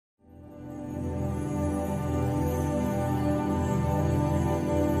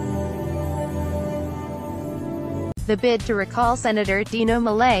The bid to recall Senator Dino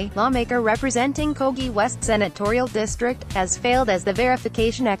Melaye, lawmaker representing Kogi West Senatorial District, has failed as the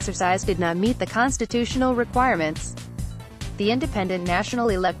verification exercise did not meet the constitutional requirements. The Independent National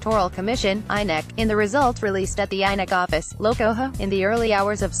Electoral Commission, INEC, in the result released at the INEC office, Lokoja, in the early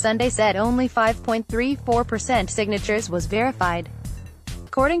hours of Sunday said only 5.34% signatures was verified.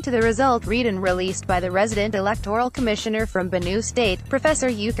 According to the result read-in released by the Resident Electoral Commissioner from Benue State, Professor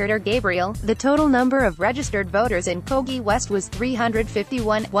Ukertor Gabriel, the total number of registered voters in Kogi West was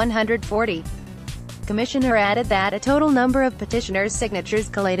 351,140. Commissioner added that a total number of petitioners' signatures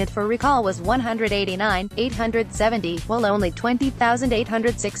collated for recall was 189,870, while only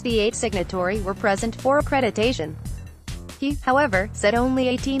 20,868 signatory were present for accreditation. He, however, said only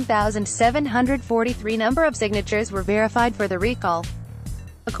 18,743 number of signatures were verified for the recall.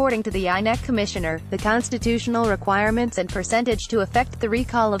 According to the INEC commissioner, the constitutional requirements and percentage to effect the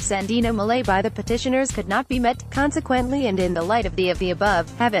recall of Dino Melaye by the petitioners could not be met, consequently and in the light of the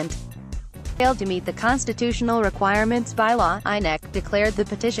above, haven't failed to meet the constitutional requirements by law. INEC declared the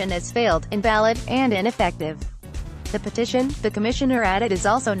petition as failed, invalid, and ineffective. The petition, the commissioner added, is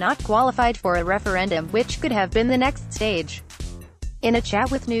also not qualified for a referendum, which could have been the next stage. In a chat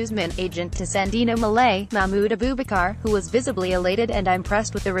with Newsman, agent to Dino Melaye, Mahmoud Abubakar, who was visibly elated and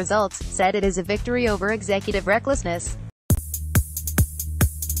impressed with the results, said it is a victory over executive recklessness.